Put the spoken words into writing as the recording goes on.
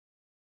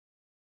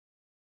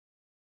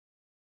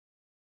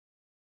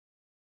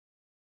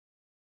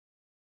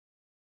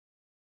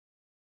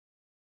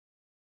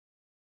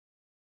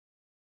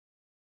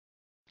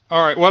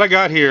Alright, what I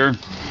got here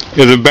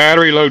is a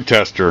battery load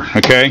tester,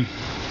 okay?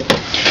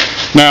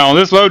 Now,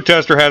 this load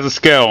tester has a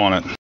scale on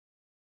it.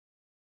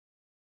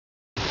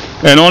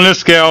 And on this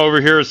scale over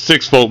here is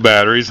 6-volt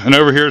batteries, and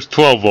over here is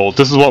 12 volt.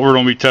 This is what we're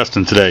going to be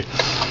testing today.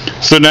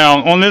 So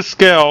now, on this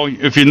scale,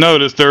 if you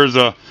notice, there's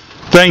a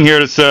thing here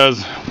that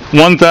says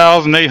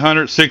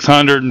 1,800,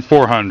 600, and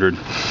 400.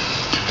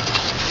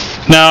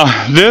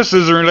 Now, this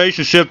is in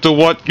relationship to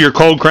what your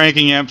cold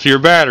cranking amps of your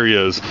battery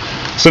is.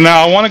 So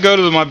now I want to go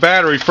to my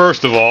battery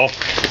first of all,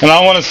 and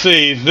I want to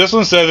see, this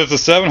one says it's a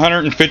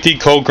 750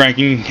 cold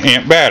cranking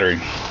amp battery.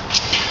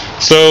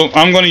 So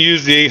I'm going to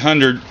use the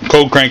 800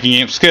 cold cranking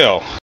amp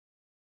scale.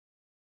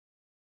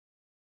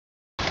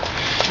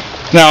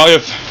 Now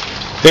if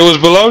it was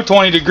below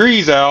 20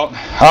 degrees out,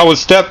 I would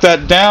step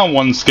that down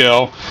one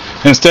scale.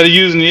 Instead of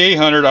using the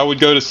 800, I would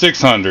go to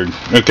 600,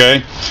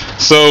 okay?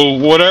 So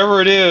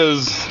whatever it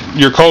is,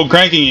 your cold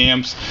cranking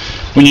amps,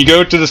 when you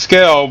go to the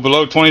scale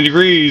below 20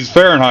 degrees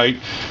Fahrenheit,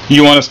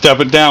 you want to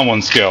step it down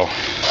one scale.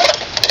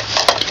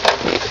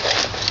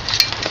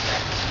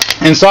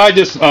 Inside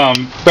this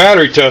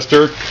battery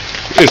tester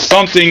is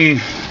something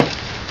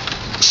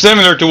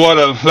similar to what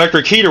an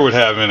electric heater would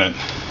have in it.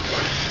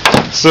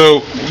 So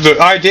the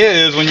idea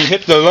is when you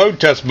hit the load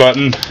test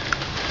button,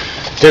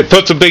 it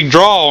puts a big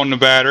draw on the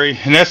battery,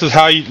 and this is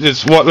how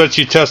it's what lets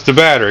you test the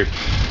battery.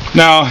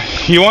 Now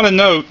you want to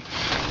note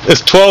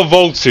it's 12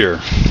 volts here,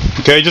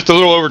 okay, just a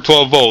little over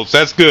 12 volts.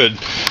 That's good.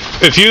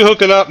 If you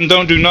hook it up and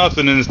don't do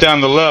nothing and it's down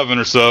to 11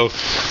 or so,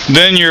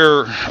 then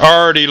you're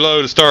already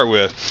low to start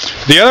with.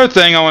 The other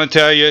thing I want to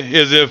tell you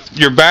is if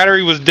your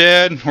battery was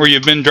dead or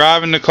you've been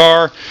driving the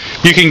car,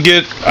 you can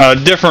get a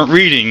different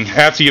reading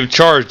after you've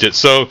charged it.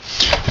 So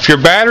if your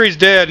battery's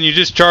dead and you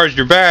just charged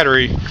your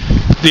battery,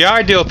 the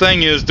ideal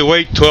thing is to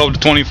wait 12 to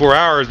 24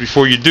 hours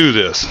before you do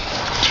this,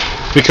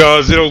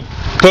 because it'll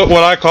put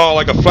what I call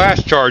like a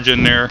flash charge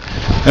in there,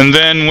 and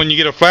then when you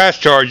get a flash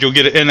charge you'll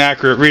get an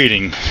inaccurate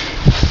reading.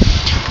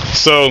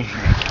 So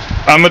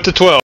I'm at the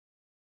 12.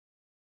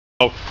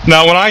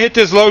 Now when I hit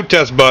this load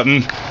test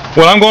button,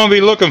 what I'm going to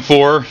be looking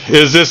for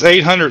is this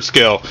 800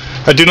 scale.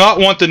 I do not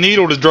want the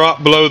needle to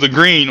drop below the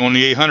green on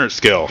the 800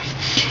 scale.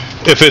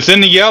 If it's in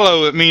the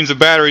yellow, it means the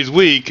battery's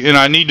weak and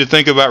I need to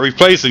think about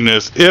replacing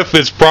this if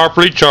it's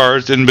properly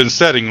charged and been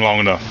setting long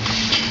enough.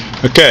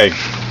 Okay.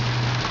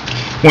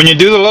 When you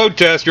do the load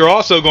test, you're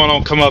also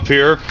going to come up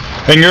here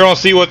and you're going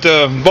to see what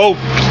the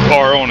volts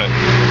are on it.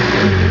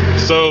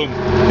 So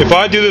if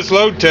I do this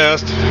load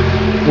test,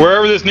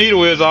 wherever this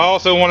needle is, I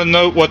also want to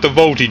note what the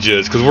voltage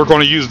is, because we're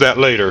going to use that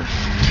later.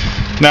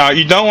 Now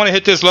you don't want to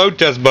hit this load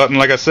test button,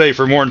 like I say,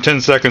 for more than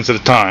 10 seconds at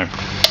a time.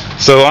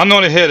 So I'm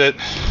going to hit it,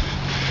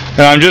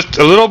 and I'm just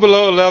a little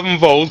below 11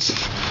 volts,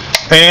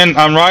 and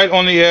I'm right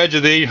on the edge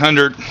of the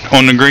 800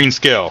 on the green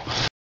scale.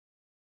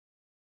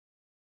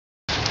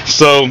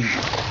 So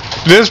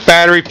this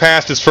battery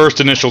passed its first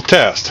initial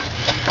test.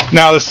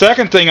 Now the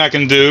second thing I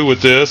can do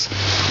with this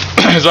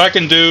is I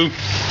can do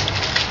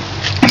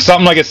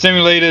something like a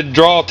simulated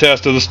draw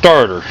test of the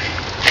starter.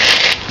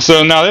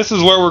 So now this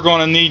is where we're going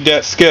to need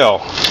that scale,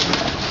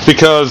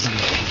 because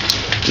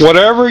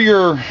whatever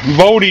your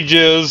voltage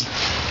is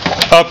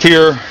up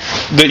here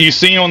that you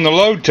see on the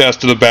load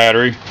test of the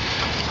battery,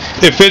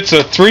 if it's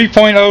a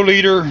 3.0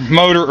 liter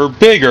motor or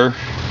bigger,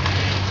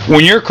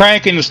 when you're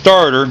cranking the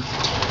starter,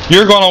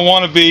 you're going to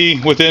want to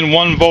be within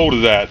 1 volt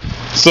of that.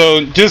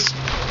 So just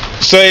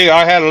say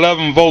I had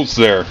 11 volts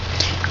there.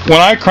 When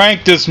I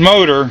crank this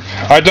motor,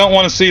 I don't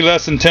want to see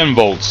less than 10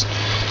 volts.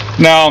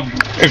 Now,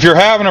 if you're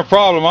having a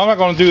problem, I'm not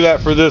going to do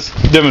that for this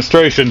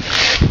demonstration,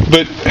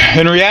 but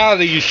in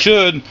reality you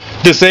should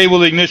disable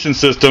the ignition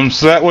system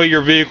so that way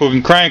your vehicle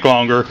can crank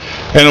longer,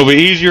 and it'll be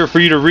easier for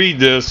you to read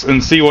this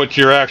and see what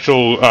your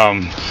actual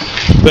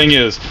thing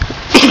is.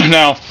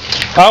 Now,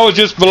 I was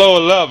just below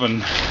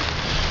 11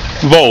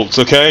 volts,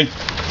 okay?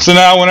 So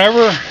now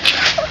whenever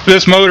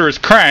this motor is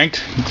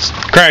cranked, let's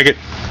crank it.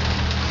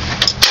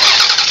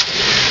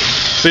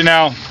 See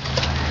now,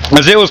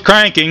 as it was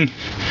cranking,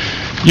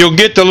 you'll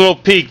get the little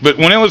peak, but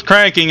when it was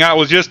cranking, I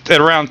was just at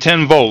around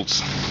 10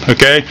 volts,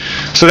 okay?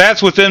 So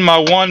that's within my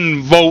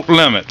 1 volt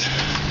limit.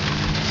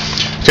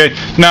 Okay,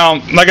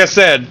 now, like I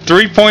said,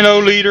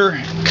 3.0 liter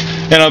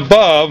and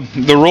above,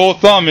 the rule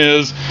of thumb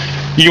is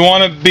you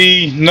want to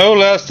be no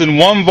less than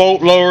 1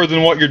 volt lower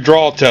than what your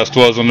draw test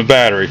was on the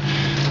battery.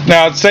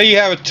 Now, say you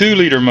have a 2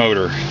 liter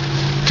motor.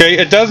 Okay,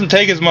 it doesn't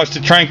take as much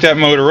to crank that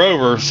motor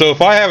over, so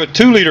if I have a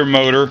 2 liter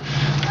motor,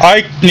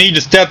 I need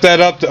to step that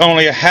up to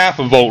only a half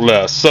a volt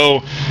less. So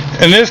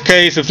in this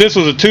case, if this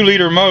was a 2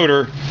 liter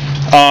motor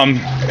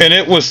and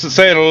it was,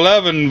 say, at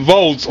 11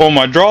 volts on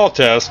my draw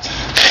test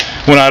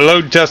when I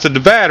load tested the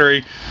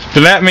battery,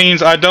 then that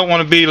means I don't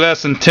want to be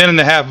less than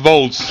 10.5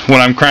 volts when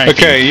I'm cranking.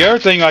 Okay, the other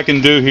thing I can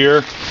do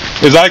here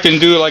is I can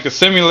do like a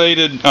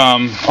simulated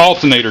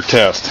alternator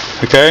test.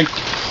 Okay,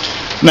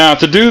 now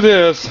to do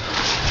this,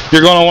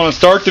 you're going to want to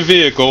start the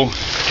vehicle,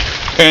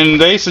 and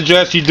they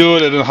suggest you do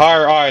it at a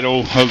higher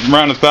idle of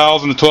around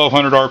 1,000 to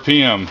 1,200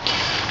 RPM.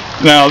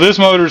 Now this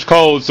motor is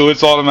cold, so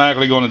it's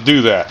automatically going to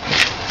do that.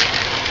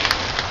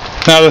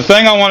 Now the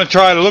thing I want to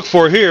try to look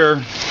for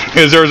here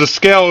is there's a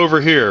scale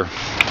over here.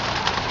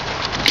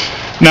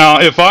 Now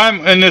if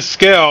I'm in this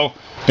scale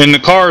and the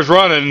car is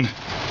running,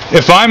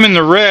 if I'm in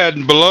the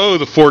red below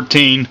the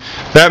 14,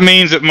 that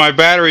means that my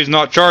battery is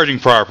not charging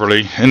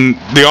properly and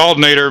the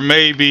alternator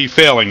may be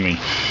failing me.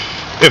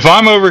 If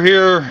I'm over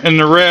here in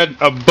the red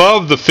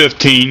above the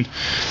 15,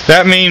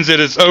 that means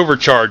that it's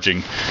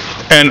overcharging.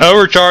 And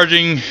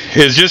overcharging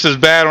is just as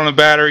bad on a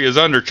battery as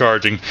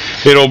undercharging.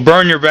 It'll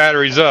burn your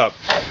batteries up.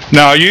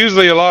 Now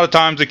usually a lot of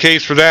times the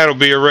case for that will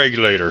be a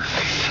regulator.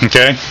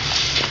 Okay?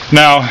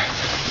 Now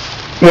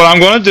what I'm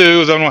going to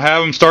do is I'm going to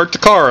have them start the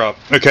car up.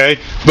 Okay?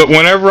 But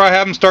whenever I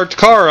have them start the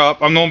car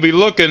up, I'm going to be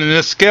looking in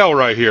this scale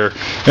right here.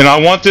 And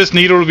I want this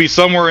needle to be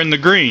somewhere in the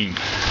green.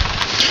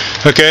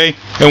 Okay,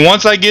 and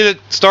once I get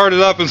it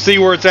started up and see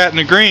where it's at in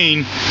the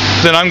green,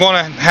 then I'm going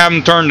to have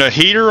them turn the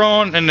heater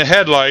on and the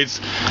headlights,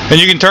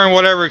 and you can turn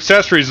whatever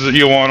accessories that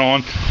you want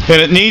on,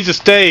 and it needs to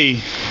stay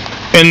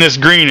in this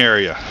green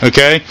area.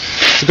 Okay,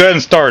 so go ahead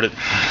and start it.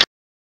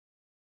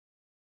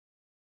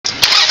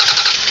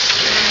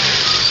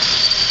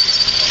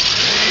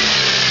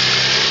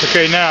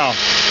 Okay, now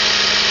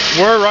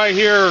we're right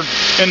here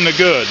in the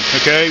good.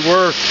 Okay,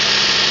 we're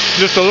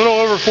just a little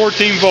over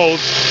 14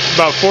 volts.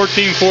 About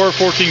 14.4,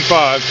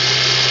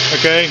 14.5.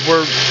 Okay,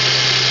 we're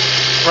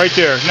right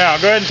there. Now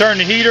go ahead and turn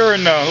the heater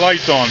and the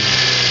lights on.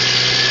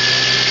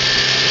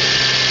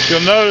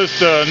 You'll notice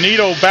the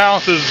needle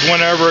bounces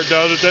whenever it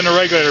does it, then the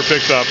regulator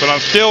picks up, and I'm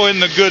still in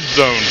the good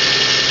zone.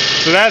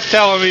 So that's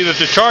telling me that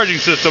the charging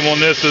system on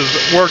this is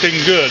working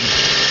good.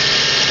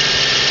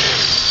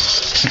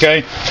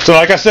 Okay, so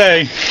like I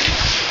say,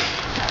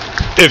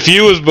 if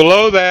you was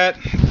below that,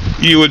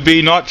 you would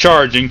be not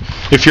charging.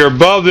 If you're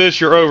above this,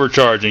 you're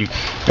overcharging.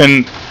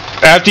 And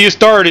after you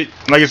start it,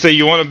 like I say,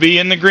 you want to be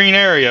in the green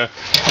area,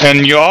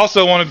 and you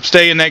also want to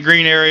stay in that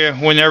green area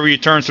whenever you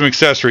turn some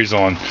accessories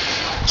on.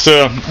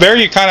 So there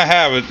you kind of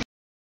have it.